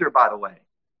birthday either, by the way.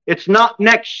 It's not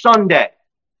next Sunday.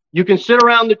 You can sit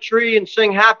around the tree and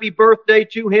sing happy birthday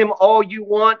to him all you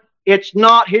want. It's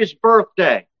not his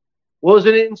birthday.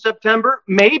 Wasn't it in September?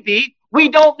 Maybe. We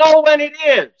don't know when it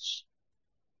is.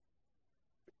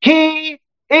 He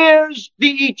is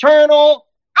the eternal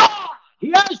God.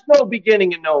 He has no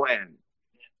beginning and no end.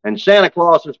 And Santa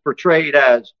Claus is portrayed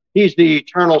as he's the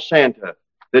eternal Santa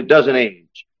that doesn't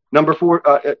age. Number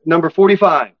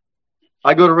 45.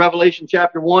 I go to Revelation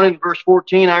chapter 1 and verse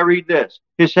 14. I read this.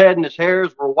 His head and his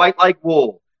hairs were white like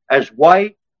wool, as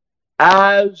white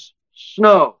as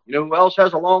snow. You know who else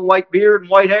has a long white beard and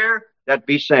white hair? That'd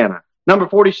be Santa. Number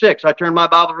 46. I turn my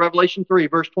Bible to Revelation 3,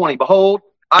 verse 20. Behold,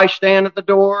 I stand at the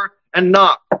door and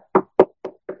knock.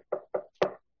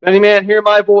 If any man hear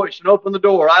my voice and open the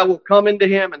door, I will come into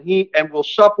him and will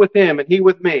sup with him and he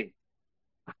with me.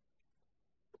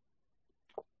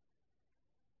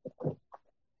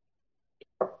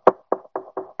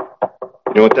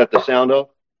 You know what that's the sound of?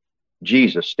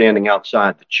 Jesus standing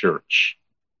outside the church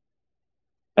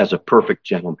as a perfect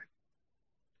gentleman.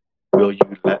 Will you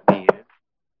let me in?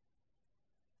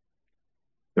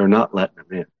 They're not letting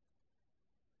him in.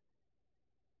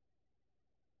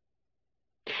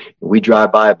 We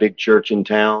drive by a big church in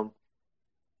town.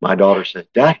 My daughter says,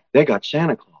 Dad, they got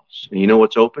Santa Claus. And you know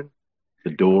what's open?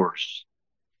 The doors.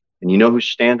 And you know who's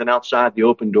standing outside the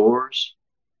open doors?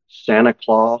 Santa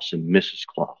Claus and Mrs.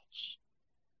 Claus.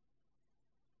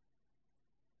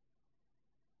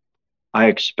 I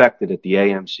expect it at the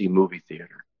AMC movie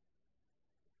theater.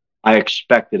 I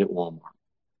expect it at Walmart.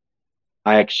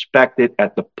 I expect it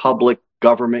at the public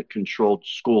government-controlled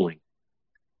schooling.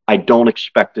 I don't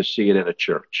expect to see it at a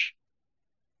church.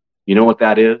 You know what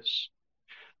that is?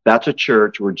 That's a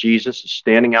church where Jesus is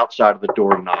standing outside of the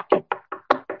door knocking.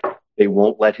 They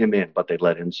won't let him in, but they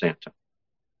let in Santa.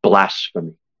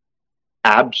 Blasphemy.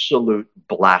 Absolute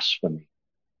blasphemy.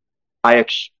 I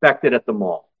expect it at the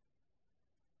mall.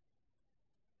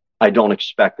 I don't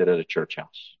expect it at a church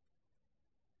house.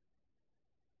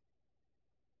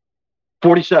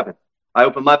 47. I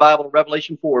open my Bible to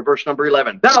Revelation 4, verse number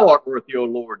 11. Thou art worthy, O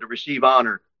Lord, to receive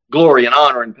honor, glory, and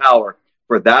honor and power.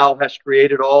 For thou hast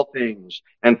created all things,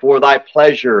 and for thy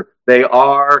pleasure they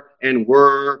are and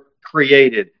were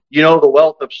created. You know, the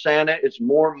wealth of Santa is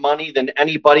more money than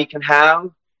anybody can have.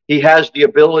 He has the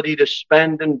ability to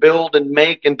spend and build and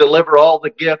make and deliver all the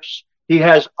gifts. He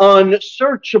has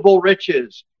unsearchable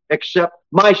riches, except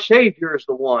my Savior is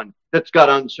the one that's got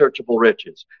unsearchable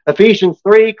riches. Ephesians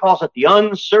 3 calls it the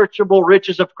unsearchable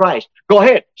riches of Christ. Go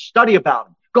ahead, study about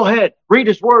him. Go ahead, read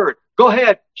his word. Go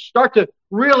ahead, start to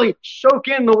really soak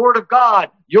in the word of God.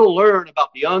 You'll learn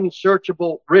about the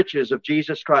unsearchable riches of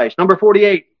Jesus Christ. Number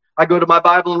 48, I go to my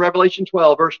Bible in Revelation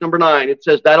 12, verse number 9. It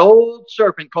says, that old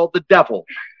serpent called the devil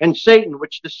and Satan,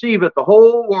 which deceiveth the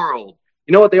whole world.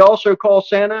 You know what they also call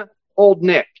Santa? Old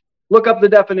Nick. Look up the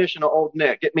definition of Old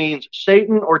Nick. It means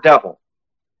Satan or devil.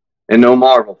 And no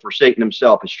marvel, for Satan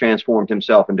himself has transformed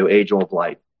himself into angel of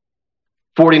light.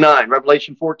 49,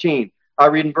 Revelation 14. I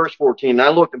read in verse 14, and I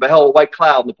looked and beheld a white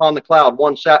cloud, and upon the cloud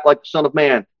one sat like the Son of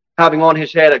Man, having on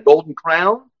his head a golden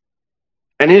crown,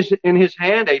 and in his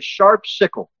hand a sharp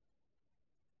sickle.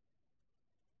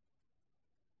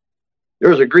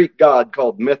 There's a Greek god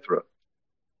called Mithra.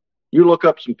 You look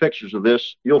up some pictures of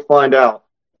this, you'll find out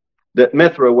that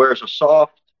Mithra wears a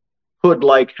soft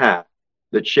hood-like hat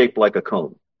that's shaped like a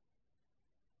cone.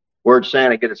 Where'd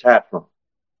Santa get his hat from?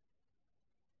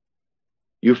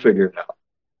 You figure it out.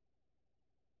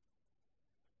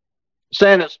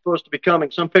 Santa's supposed to be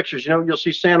coming. Some pictures, you'll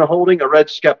see Santa holding a red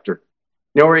scepter.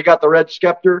 You know where he got the red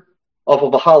scepter? Off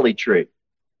of a holly tree.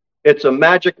 It's a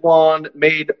magic wand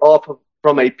made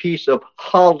from a piece of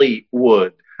holly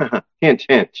wood. Hint,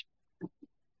 hint.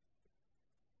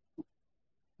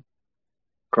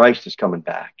 Christ is coming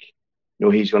back. You know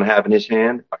what he's going to have in his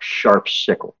hand? A sharp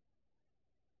sickle.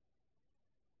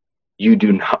 You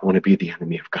do not want to be the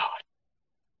enemy of God.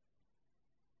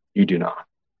 You do not.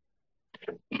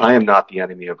 I am not the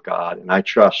enemy of God, and I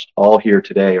trust all here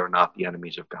today are not the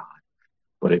enemies of God.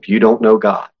 But if you don't know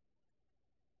God,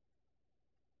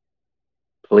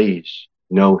 please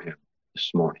know him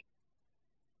this morning.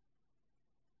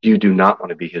 You do not want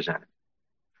to be his enemy.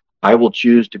 I will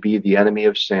choose to be the enemy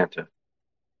of Santa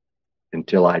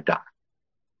until I die.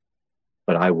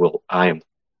 But I am,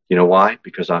 you know why?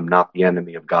 Because I'm not the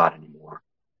enemy of God anymore.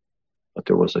 But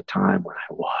there was a time when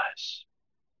I was.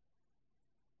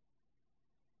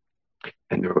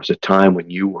 And there was a time when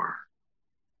you were.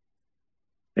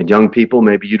 And young people,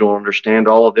 maybe you don't understand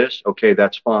all of this. Okay,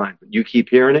 that's fine. But you keep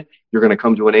hearing it. You're going to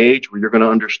come to an age where you're going to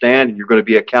understand and you're going to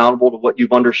be accountable to what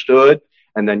you've understood.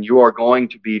 And then you are going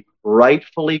to be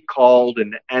rightfully called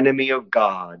an enemy of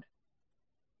God,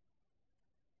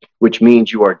 which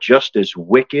means you are just as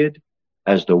wicked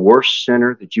as the worst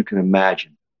sinner that you can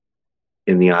imagine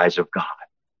in the eyes of God.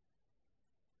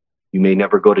 You may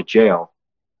never go to jail,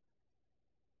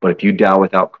 but if you die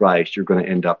without Christ, you're going to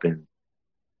end up in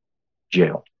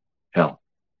jail, hell.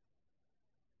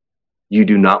 You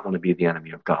do not want to be the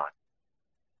enemy of God.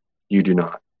 You do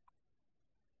not.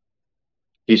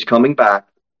 He's coming back,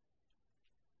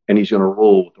 and he's going to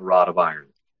rule with a rod of iron.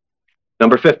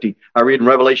 Number 50, I read in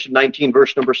Revelation 19,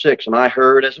 verse number 6, and I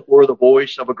heard as it were the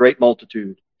voice of a great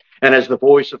multitude, and as the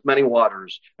voice of many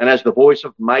waters, and as the voice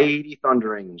of mighty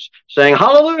thunderings, saying,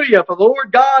 Hallelujah, for the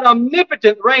Lord God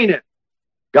omnipotent reigneth.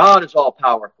 God is all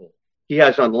powerful. He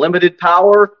has unlimited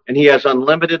power, and he has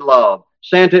unlimited love.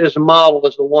 Santa is modeled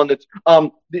as the one that's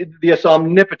this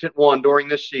omnipotent one during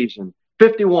this season.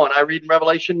 51, I read in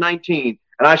Revelation 19,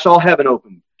 and I saw heaven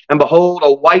open, and behold,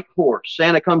 a white horse.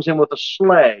 Santa comes in with a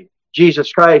sleigh.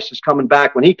 Jesus Christ is coming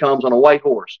back when he comes on a white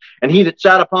horse. And he that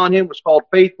sat upon him was called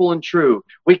faithful and true.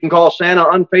 We can call Santa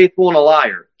unfaithful and a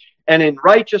liar. And in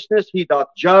righteousness he doth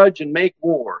judge and make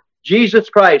war. Jesus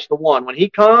Christ, the one, when he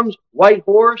comes, white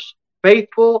horse,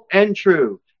 faithful and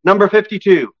true. Number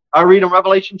 52, I read in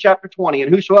Revelation chapter 20,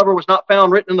 and whosoever was not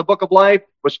found written in the book of life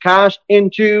was cast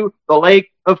into the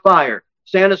lake of fire.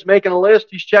 Santa's making a list.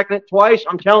 He's checking it twice.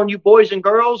 I'm telling you, boys and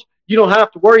girls, you don't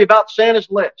have to worry about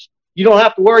Santa's list. You don't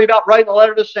have to worry about writing a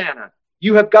letter to Santa.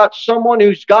 You have got someone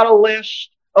who's got a list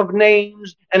of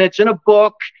names, and it's in a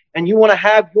book, and you want to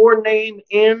have your name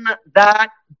in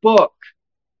that book.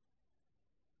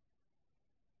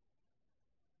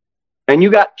 And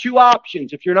you got two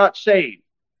options if you're not saved.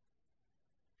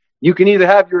 You can either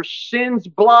have your sins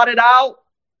blotted out,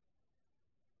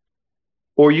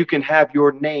 or you can have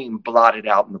your name blotted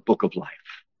out in the book of life.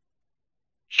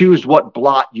 Choose what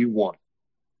blot you want.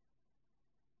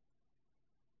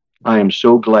 I am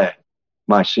so glad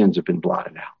my sins have been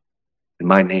blotted out and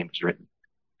my name is written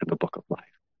in the book of life.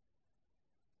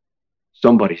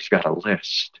 Somebody's got a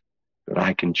list that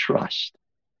I can trust.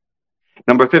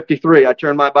 Number 53, I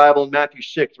turn my Bible in Matthew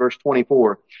 6, verse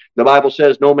 24. The Bible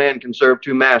says, no man can serve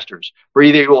two masters. For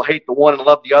either you will hate the one and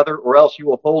love the other, or else you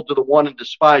will hold to the one and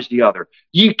despise the other.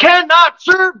 You cannot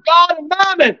serve God and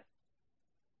mammon.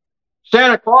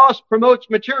 Santa Claus promotes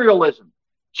materialism.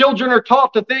 Children are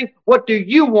taught to think, what do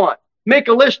you want? Make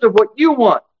a list of what you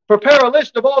want. Prepare a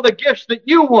list of all the gifts that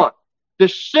you want. The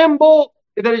symbol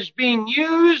that is being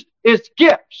used is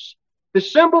gifts. The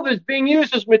symbol that is being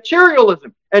used is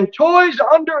materialism. And toys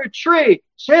under a tree.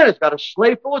 Santa's got a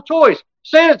sleigh full of toys.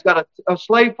 Santa's got a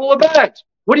sleigh full of bags.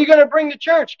 What are you going to bring to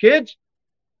church, kids?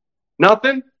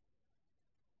 Nothing.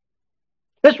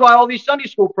 That's why all these Sunday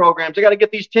school programs, they got to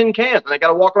get these tin cans and they got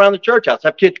to walk around the church house,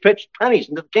 have kids pitch pennies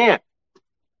into the can.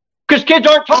 Because kids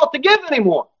aren't taught to give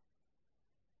anymore.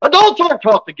 Adults aren't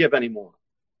taught to give anymore.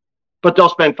 But they'll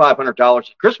spend $500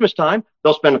 at Christmas time.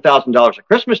 They'll spend $1,000 at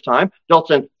Christmas time. They'll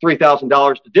send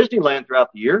 $3,000 to Disneyland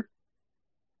throughout the year.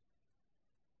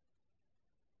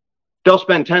 They'll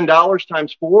spend $10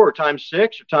 times 4 or times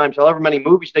 6 or times however many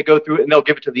movies they go through, and they'll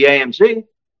give it to the AMC.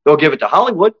 They'll give it to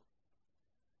Hollywood.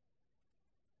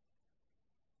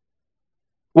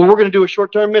 Well, we're going to do a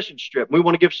short-term mission trip. We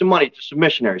want to give some money to some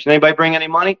missionaries. Anybody bring any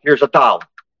money? Here's $1.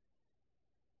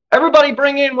 Everybody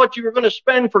bring in what you were going to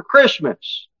spend for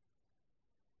Christmas.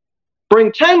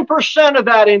 Bring 10% of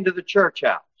that into the church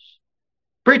house.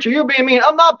 Preacher, you're being mean.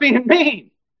 I'm not being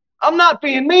mean. I'm not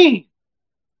being mean.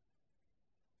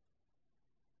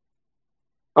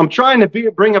 I'm trying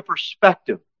to bring a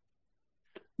perspective.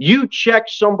 You check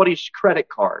somebody's credit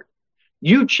card.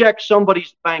 You check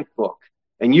somebody's bank book,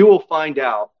 and you will find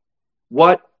out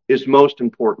what is most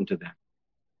important to them.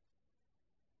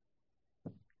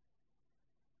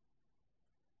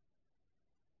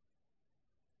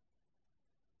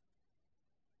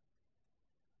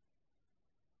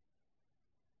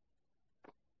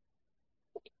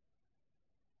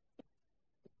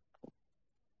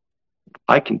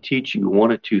 I can teach you one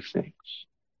or two things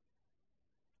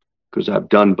because I've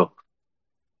done both.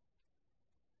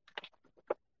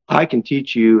 I can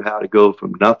teach you how to go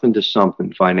from nothing to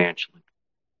something financially.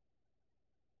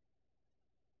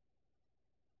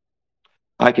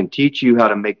 I can teach you how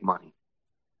to make money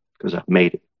because I've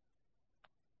made it.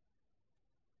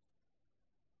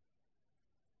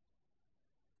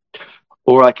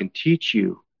 Or I can teach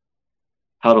you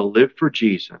how to live for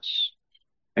Jesus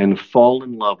and fall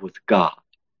in love with God,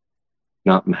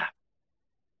 not man.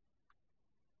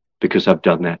 Because I've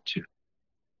done that too.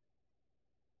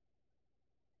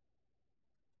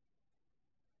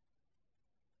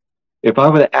 If I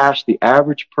were to ask the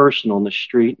average person on the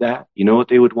street that, you know what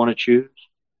they would want to choose?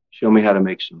 Show me how to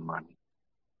make some money.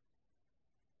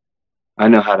 I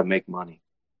know how to make money.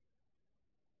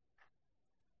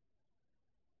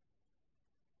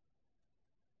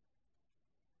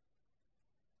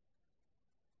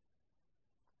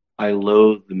 I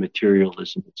loathe the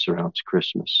materialism that surrounds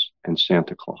Christmas and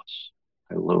Santa Claus.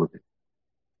 I loathe it.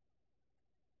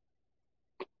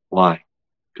 Why?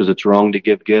 Because it's wrong to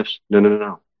give gifts?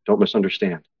 No. Don't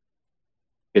misunderstand.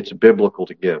 It's biblical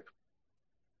to give.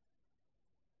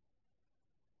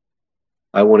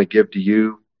 I want to give to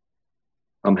you.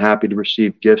 I'm happy to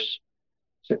receive gifts.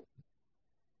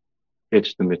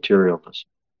 It's the materialism.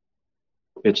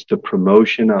 It's the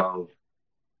promotion of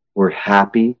we're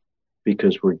happy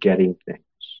because we're getting things.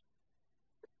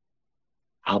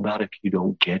 How about if you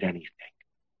don't get anything?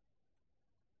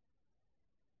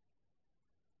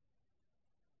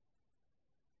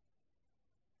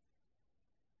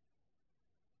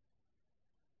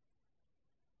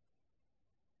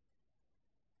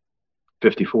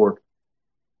 '54.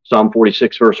 Psalm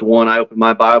 46, verse 1, I open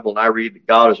my Bible and I read that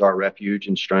God is our refuge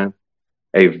and strength,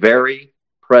 a very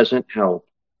present help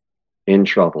in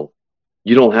trouble.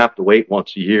 You don't have to wait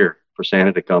once a year for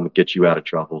Santa to come and get you out of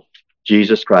trouble.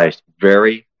 Jesus Christ,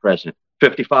 very present.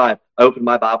 55, I open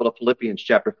my Bible to Philippians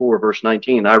chapter 4, verse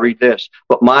 19. I read this,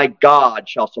 but my God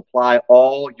shall supply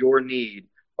all your need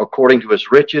according to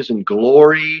his riches and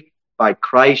glory by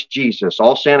Christ Jesus.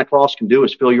 All Santa Claus can do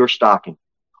is fill your stocking.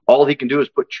 All he can do is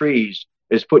put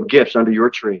gifts under your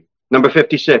tree. Number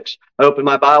 56, I open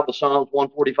my Bible, Psalms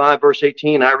 145, verse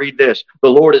 18. I read this, the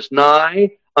Lord is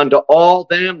nigh unto all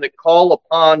them that call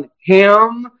upon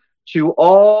him, to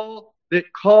all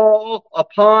that call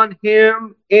upon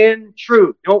him in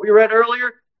truth. You know what we read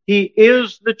earlier? He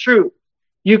is the truth.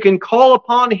 You can call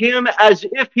upon him as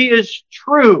if he is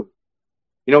true.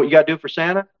 You know what you got to do for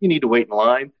Santa? You need to wait in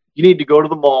line. You need to go to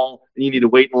the mall and you need to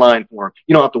wait in line for him.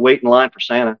 You don't have to wait in line for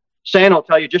Santa. Santa will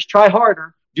tell you, just try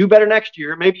harder. Do better next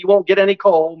year. Maybe you won't get any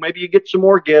coal. Maybe you get some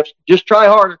more gifts. Just try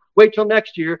harder. Wait till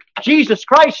next year. Jesus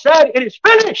Christ said, it is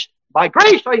finished. By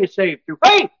grace are you saved through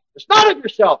faith. It's not of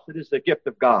yourselves. It is the gift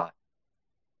of God.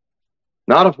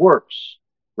 Not of works,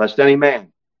 lest any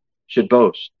man should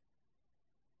boast.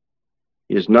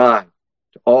 He is nigh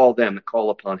to all them that call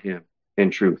upon him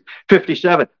in truth.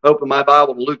 57. Open my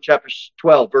Bible to Luke chapter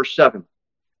 12, verse 7.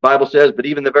 Bible says, but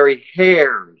even the very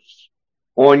hairs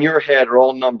on your head are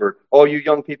all numbered. All you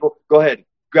young people, go ahead,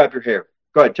 grab your hair.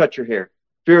 Go ahead, touch your hair.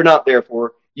 Fear not,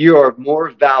 therefore, you are of more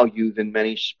value than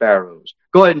many sparrows.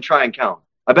 Go ahead and try and count.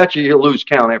 I bet you'll lose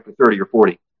count after 30 or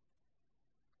 40.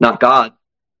 Not God.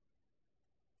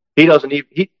 He doesn't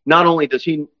even, not only does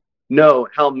he know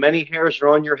how many hairs are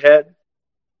on your head,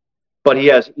 but he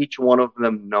has each one of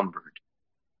them numbered.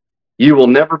 You will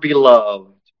never be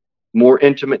loved more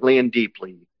intimately and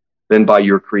deeply than by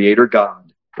your Creator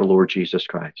God, the Lord Jesus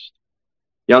Christ.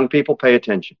 Young people, pay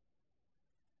attention.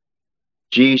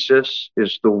 Jesus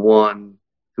is the one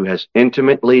who has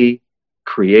intimately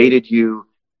created you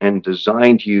and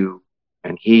designed you,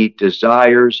 and he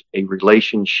desires a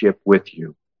relationship with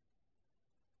you.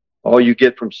 All you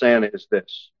get from Santa is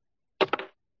this.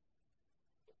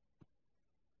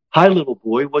 Hi, little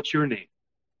boy, what's your name?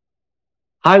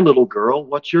 Hi, little girl,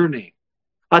 what's your name?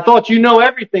 I thought you know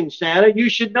everything, Santa. You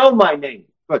should know my name.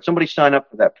 But somebody sign up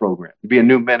for that program. It'd be a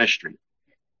new ministry.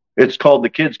 It's called The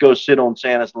Kids Go Sit on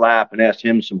Santa's Lap and Ask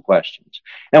Him Some Questions.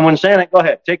 And when Santa, go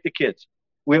ahead, take the kids.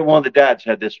 One of the dads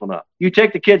had this one up. You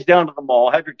take the kids down to the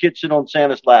mall, have your kids sit on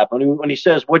Santa's lap. And when he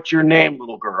says, what's your name,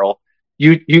 little girl?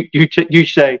 You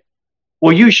say,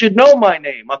 well, you should know my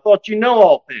name. I thought you know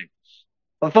all things.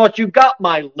 I thought you got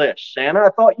my list, Santa. I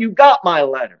thought you got my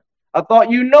letter. I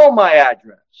thought you know my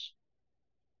address.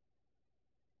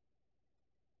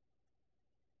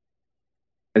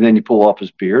 And then you pull off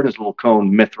his beard, his little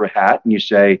cone Mithra hat, and you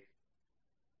say,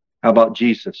 how about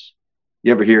Jesus?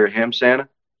 You ever hear of him, Santa?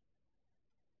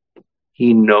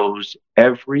 He knows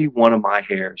every one of my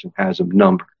hairs and has them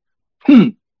numbered.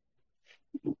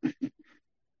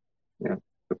 Yeah.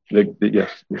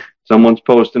 Yes. Someone's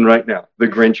posting right now. The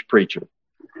Grinch preacher.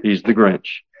 He's the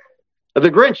Grinch. The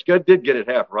Grinch did get it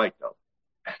half right,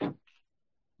 though.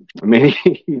 I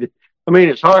mean,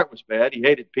 his heart was bad. He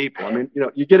hated people. I mean,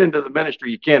 you get into the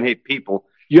ministry, you can't hate people.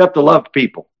 You have to love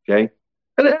people, okay?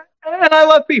 And I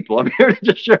love people. I'm here to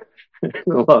just share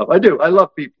love. I do. I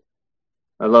love people.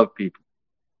 I love people.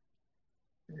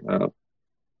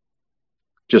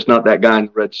 Just not that guy in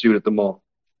the red suit at the mall.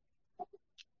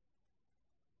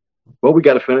 Well, we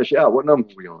got to finish out. What number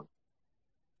are we on?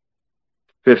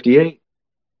 58.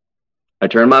 I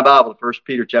turn my Bible to 1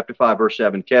 Peter chapter 5, verse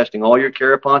 7, casting all your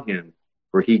care upon him,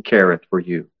 for he careth for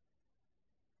you.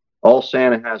 All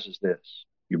Santa has is this.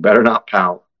 You better not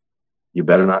pout. You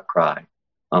better not cry.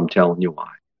 I'm telling you why.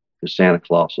 Because Santa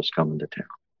Claus is coming to town.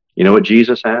 You know what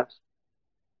Jesus has?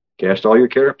 Cast all your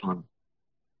care upon him.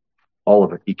 All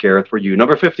of it. He careth for you.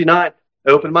 Number 59.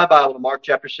 I open my Bible to Mark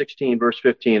chapter 16, verse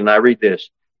 15, and I read this.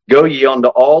 Go ye unto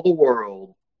all the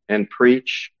world and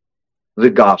preach the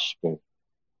gospel.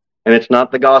 And it's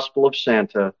not the gospel of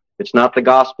Santa. It's not the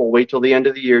gospel, wait till the end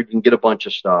of the year, you can get a bunch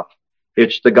of stuff.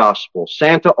 It's the gospel.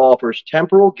 Santa offers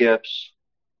temporal gifts,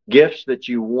 gifts that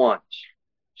you want.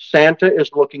 Santa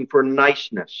is looking for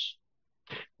niceness.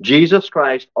 Jesus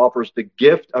Christ offers the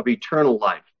gift of eternal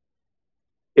life.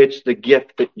 It's the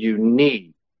gift that you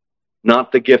need,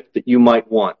 not the gift that you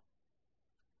might want.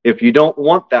 If you don't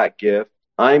want that gift,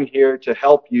 I'm here to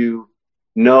help you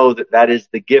know that that is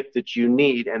the gift that you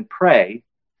need, and pray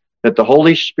that the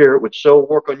Holy Spirit would so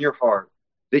work on your heart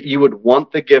that you would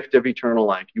want the gift of eternal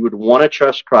life. You would want to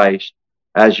trust Christ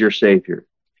as your Savior.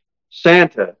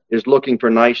 Santa is looking for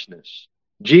niceness.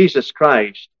 Jesus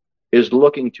Christ is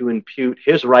looking to impute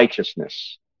his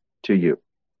righteousness to you.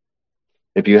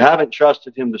 If you haven't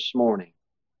trusted him this morning,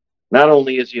 not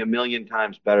only is he a million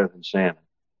times better than Santa,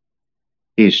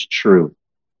 he's true.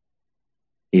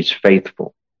 He's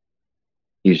faithful.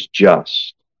 He's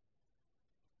just.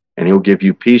 And he'll give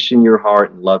you peace in your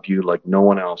heart and love you like no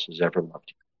one else has ever loved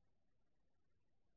you.